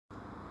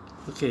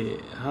Okay,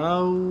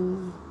 how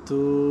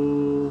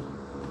to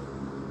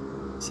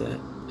set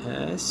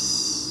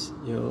as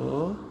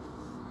your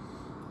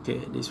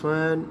this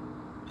one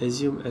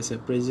assume as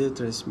a pressure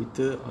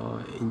transmitter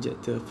or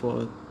injector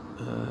for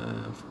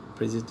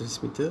pressure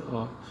transmitter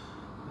or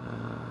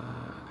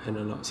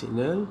analog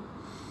signal.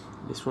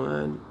 This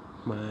one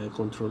my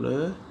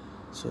controller,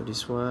 so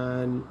this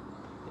one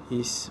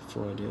is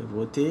for the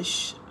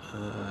voltage.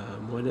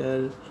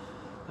 Model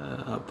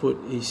output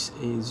is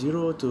in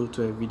 0 to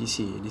 12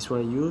 VDC. This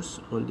one used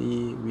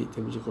only with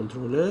temperature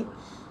controller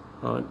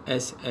on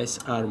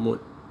SSR mode.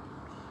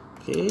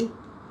 Okay,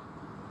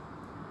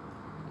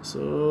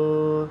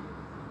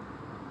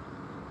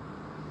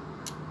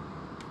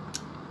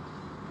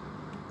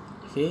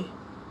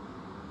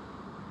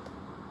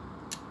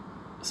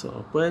 so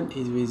open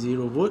is with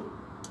 0 volt,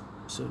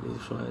 so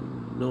this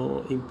one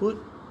no input,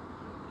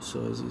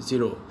 so it's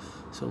 0.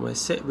 So my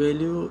set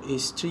value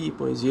is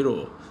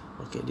 3.0.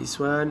 okay, this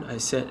one I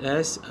set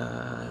as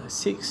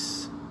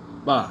 6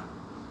 bar.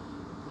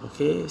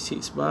 okay,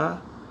 6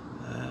 bar,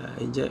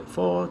 inject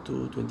 4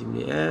 to 20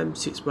 milliamp,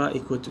 6 bar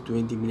equal to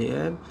 20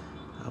 milliamp,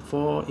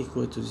 4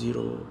 equal to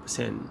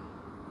 0%.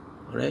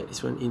 alright,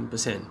 this one in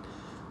percent.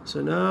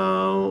 So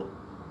now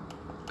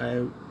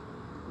I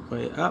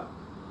going up.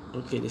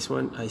 okay, this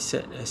one I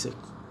set as a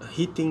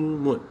heating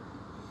mode,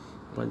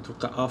 want to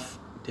cut off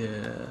the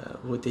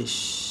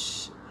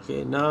voltage.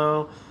 okay,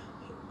 now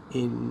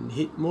in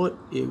heat mode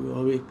it will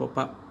always pop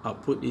up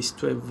output is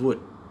 12 volt.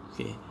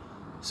 okay,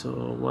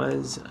 so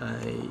once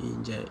I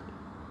inject,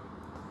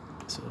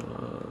 so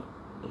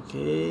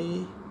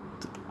okay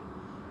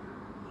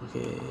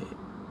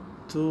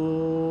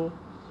 2,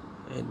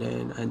 and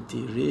then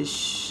until I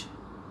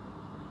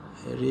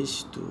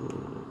reach to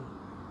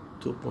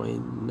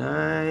 2.9,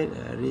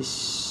 I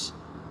reach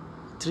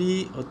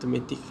 3,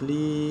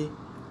 automatically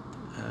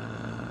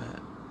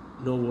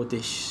no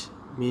voltage,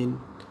 mean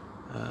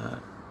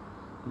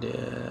the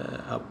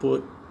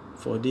output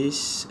for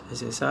this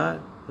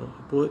SSR no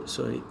output,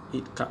 so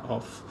it cut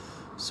off.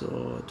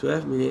 So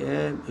 12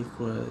 milliamp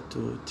equal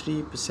to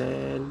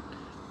 3%.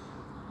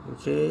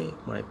 okay,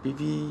 my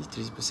PV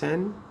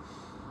 3%.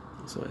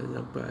 so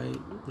example I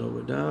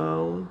lower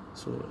down,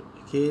 so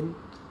again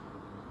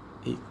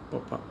it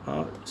pop up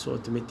out, so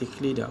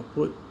automatically the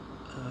output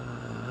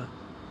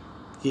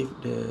give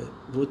the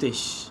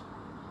voltage.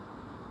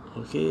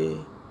 okay,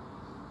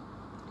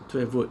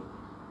 12 volt.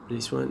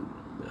 This one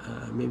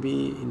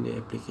maybe in the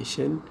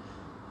application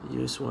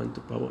you just want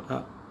to power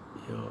up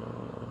your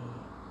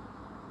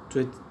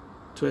 12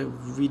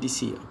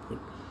 VDC output.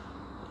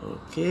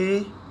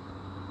 okay,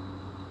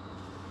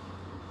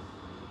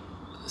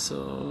 so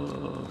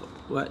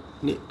what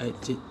need I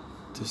take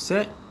to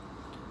set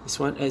this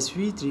one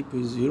SV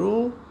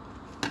 3.0.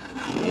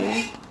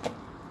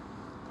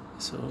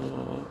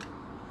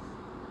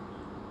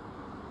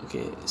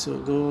 okay, so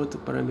go to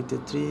parameter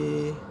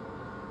 3,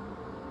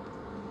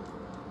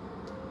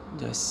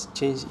 just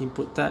change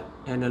input type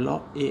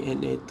analog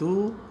ANA2,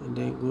 and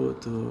then go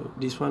to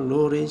this one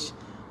low range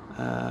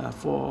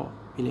 4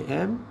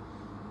 milliamp,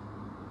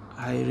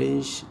 high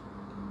range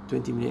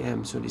 20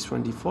 milliamp, so this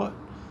one default.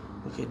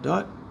 okay,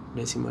 dot,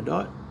 decimal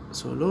dot,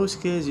 so low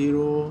scale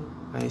 0,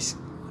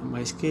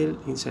 my scale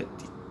inside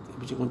the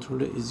temperature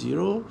controller is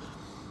 0.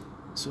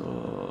 so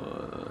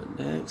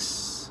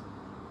next,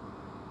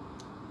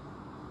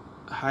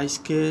 high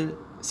scale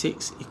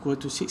 6 equal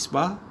to 6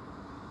 bar.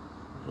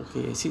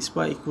 okay, 6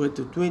 bar equal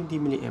to 20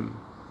 milliamp.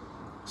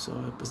 so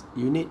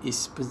unit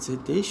is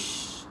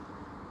percentage,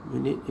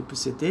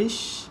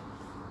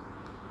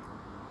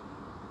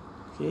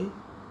 okay,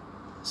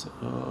 so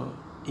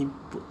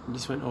input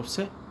this one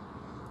offset,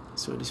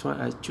 so this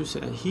one I choose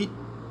a heat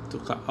to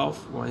cut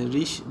off. when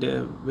reach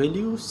the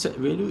value, set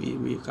value, it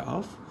will cut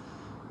off.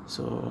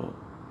 so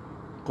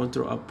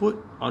control output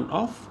on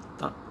off.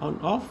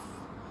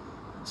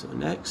 so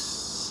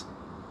next,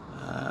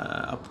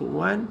 output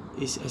 1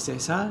 is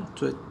SSR,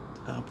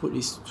 output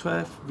is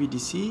 12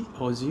 VDC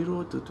or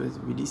 0 to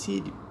 12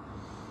 VDC,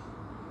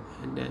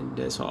 and then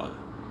that's all.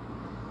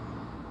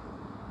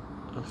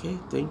 okay,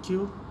 thank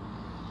you.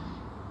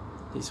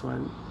 This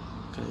one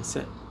can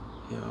set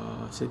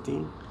your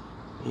setting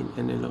in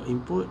analog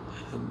input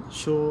and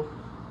show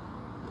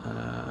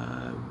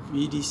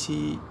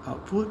VDC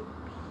output.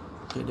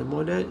 okay, the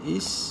model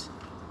is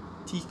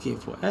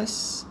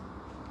TK4S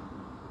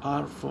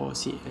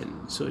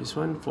R4CN. so this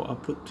one for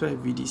output 12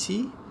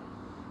 VDC.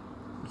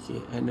 okay,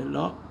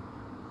 analog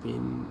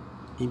pin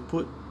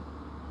input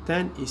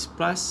 10 is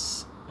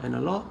plus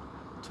analog,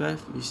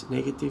 12 is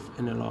negative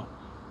analog.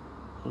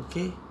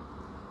 okay,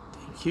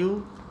 thank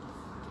you.